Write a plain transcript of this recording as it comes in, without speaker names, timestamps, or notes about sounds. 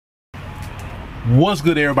What's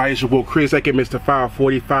good, everybody? It's your boy Chris, aka Mr.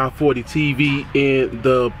 540 TV in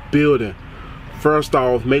the building. First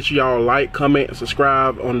off, make sure y'all like, comment, and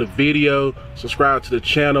subscribe on the video. Subscribe to the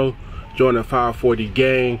channel. Join the 540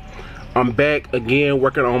 gang. I'm back again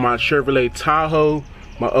working on my Chevrolet Tahoe,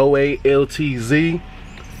 my 08 LTZ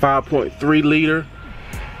 5.3 liter.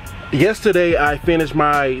 Yesterday I finished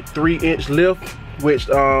my 3-inch lift, which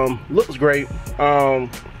looks great.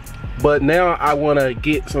 But now I want to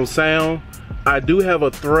get some sound. I do have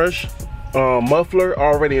a thrush muffler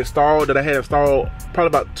already installed that I had installed probably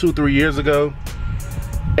about 2-3 years ago,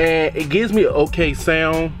 and it gives me an okay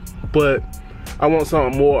sound, but I want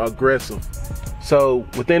something more aggressive. So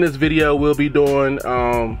within this video we'll be doing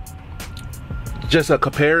just a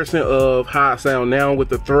comparison of how I sound now with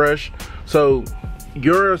the thrush. So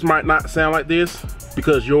yours might not sound like this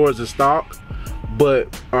because yours is stock, but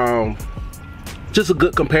just a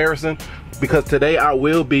good comparison, because today I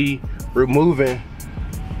will be removing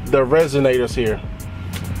the resonators here.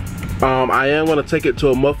 I am going to take it to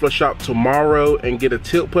a muffler shop tomorrow and get a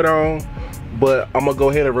tip put on, but I'm gonna go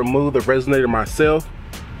ahead and remove the resonator myself,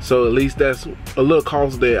 so at least that's a little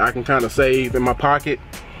cost that I can kind of save in my pocket.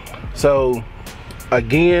 So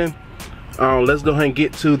again, let's go ahead and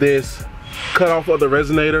get to this cut off of the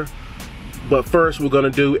resonator, but first we're going to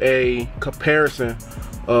do a comparison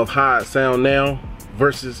of how it sounds now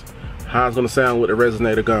versus how it's going to sound with the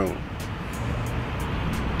resonator gone.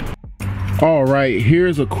 Alright,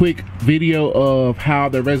 here's a quick video of how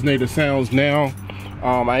the resonator sounds now.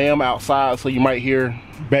 I am outside, so you might hear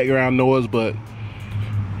background noise, but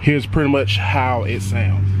here's pretty much how it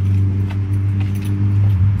sounds.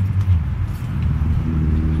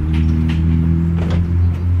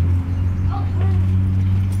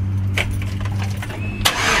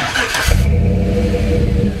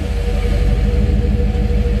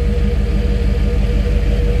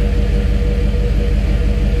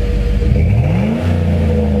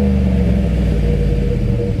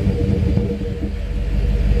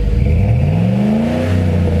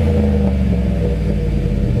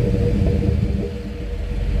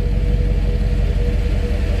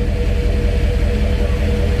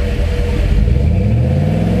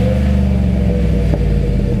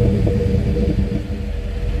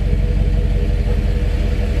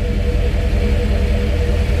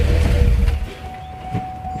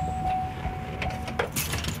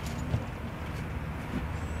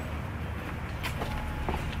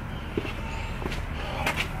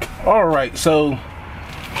 Alright, so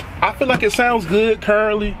I feel like it sounds good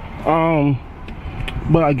currently,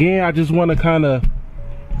 but again I just want to kind of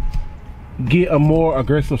get a more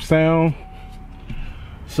aggressive sound,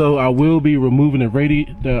 so I will be removing the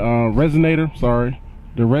resonator.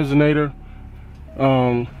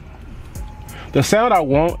 The sound I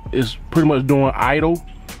want is pretty much doing idle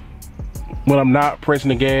when I'm not pressing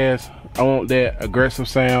the gas. I want that aggressive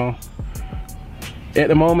sound. At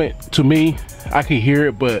the moment, to me, I can hear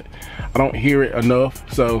it, but I don't hear it enough,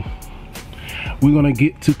 so we're gonna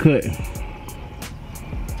get to cutting.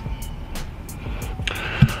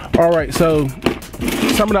 All right, so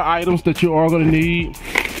some of the items that you are gonna need.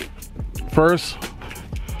 First,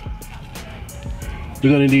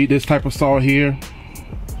 you're gonna need this type of saw here.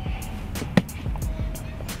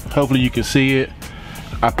 Hopefully you can see it.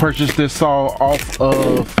 I purchased this saw off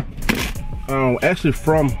of, actually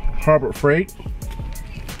from Harbor Freight.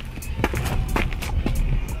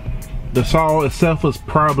 The saw itself is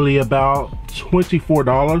probably about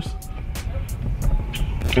 $24,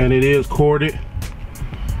 and it is corded.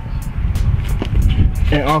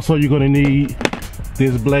 And also you're going to need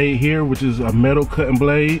this blade here, which is a metal cutting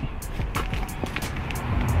blade.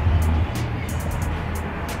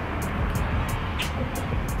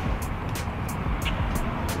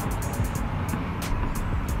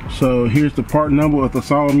 So here's the part number of the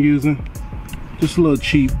saw I'm using. Just a little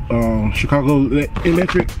cheap Chicago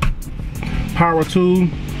electric power tool.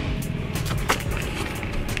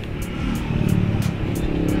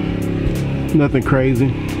 Nothing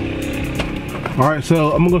crazy. Alright,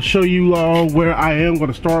 so I'm gonna show you all where I am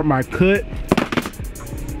gonna start my cut,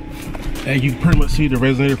 and you can pretty much see the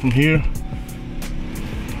resonator from here.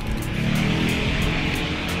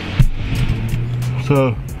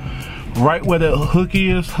 So right where the hook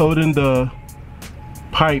is holding the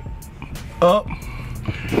pipe up,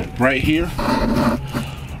 right here,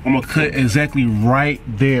 I'm gonna cut exactly right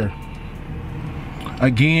there.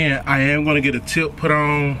 Again, I am gonna get a tip put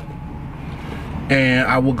on, and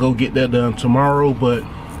I will go get that done tomorrow, but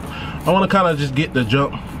I want to kind of just get a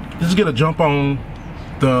jump on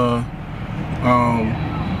the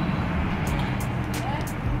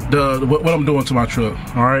what I'm doing to my truck.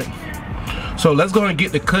 All right, So let's go and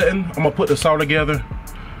get the cutting. I'm gonna put the saw together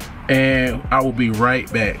and I will be right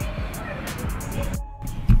back.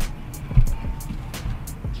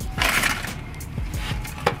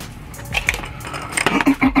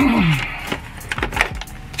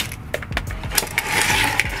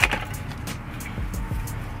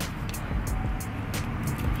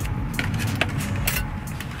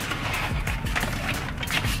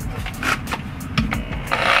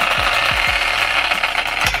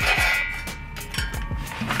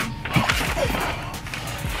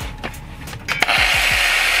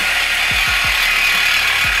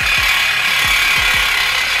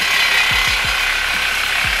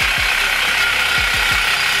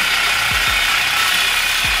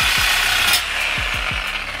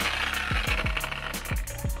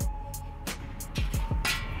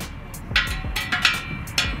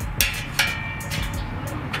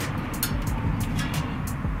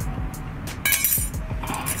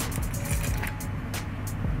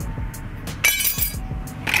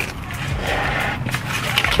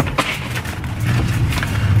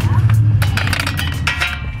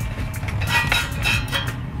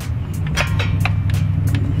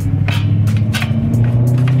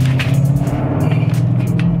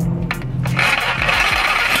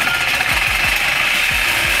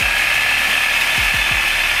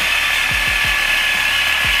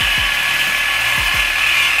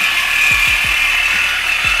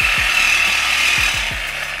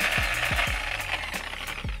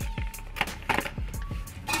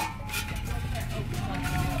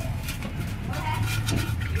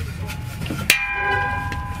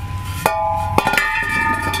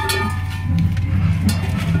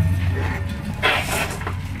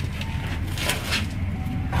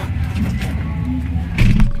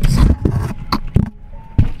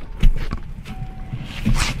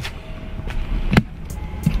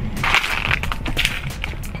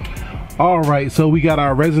 All right, so we got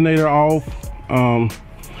our resonator off.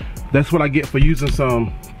 That's what I get for using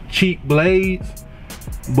some cheap blades,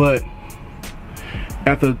 but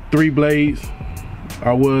after 3 blades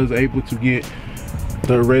I was able to get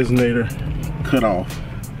the resonator cut off.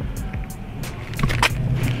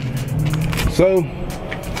 So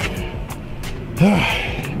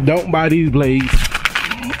don't buy these blades,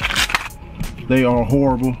 they are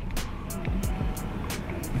horrible,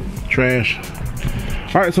 trash.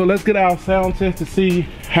 All right, so let's get our sound test to see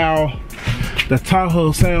how the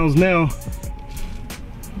Tahoe sounds now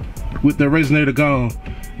with the resonator gone.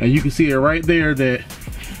 And you can see it right there that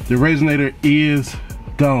the resonator is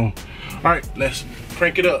gone. All right, let's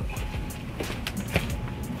crank it up.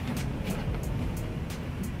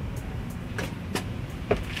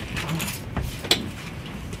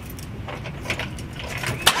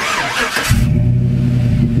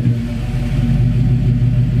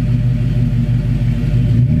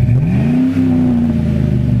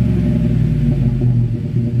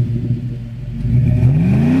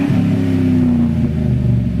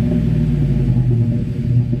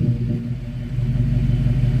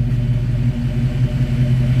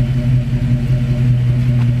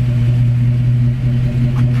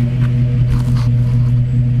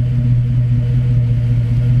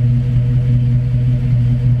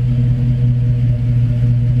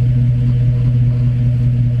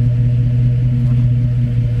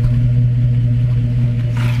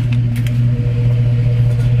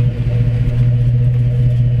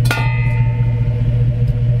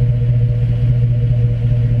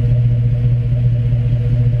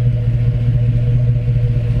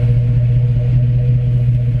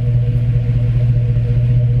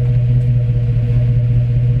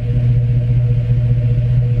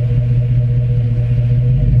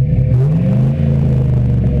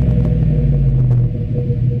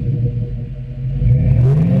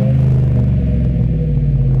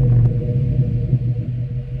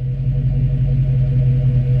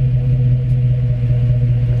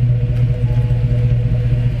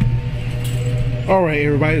 All right,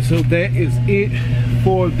 everybody, so that is it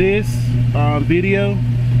for this video.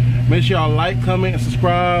 Make sure y'all like, comment, and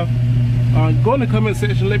subscribe. Go in the comment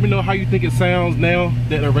section, let me know how you think it sounds now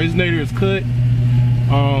that the resonator is cut.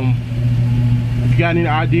 If you got any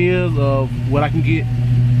ideas of what I can get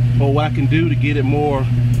or what I can do to get it more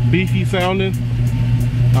beefy sounding,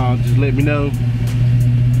 just let me know.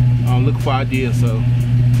 Look for ideas. So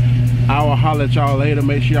I will holler at y'all later.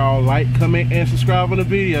 Make sure y'all like, comment, and subscribe on the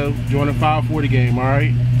video. Join the 540 game, all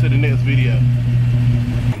right? To the next video.